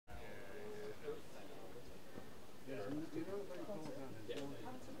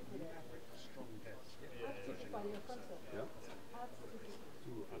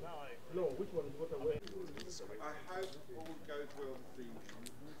No, which one is what I wear? I hope all goes well this evening.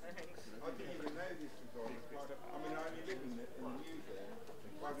 I didn't even know this was on. I mean, I only live in the music.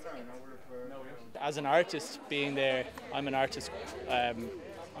 If I'd known, I would have... As an artist, being there, I'm an artist. I'm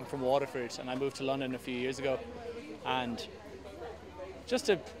from Waterford, and I moved to London a few years ago. And just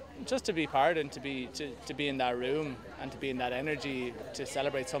to be part and to be in that room and to be in that energy to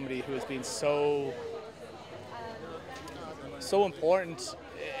celebrate somebody who has been so important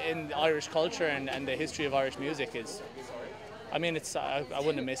in Irish culture and the history of Irish music is, I mean, I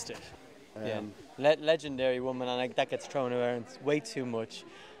wouldn't have missed it. Legendary woman, and that gets thrown around way too much.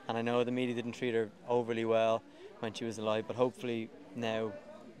 And I know the media didn't treat her overly well when she was alive, but hopefully now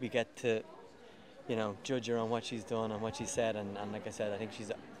we get to, judge her on what she's done and what she said. And like I said, I think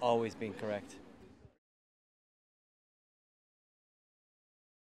she's always been correct.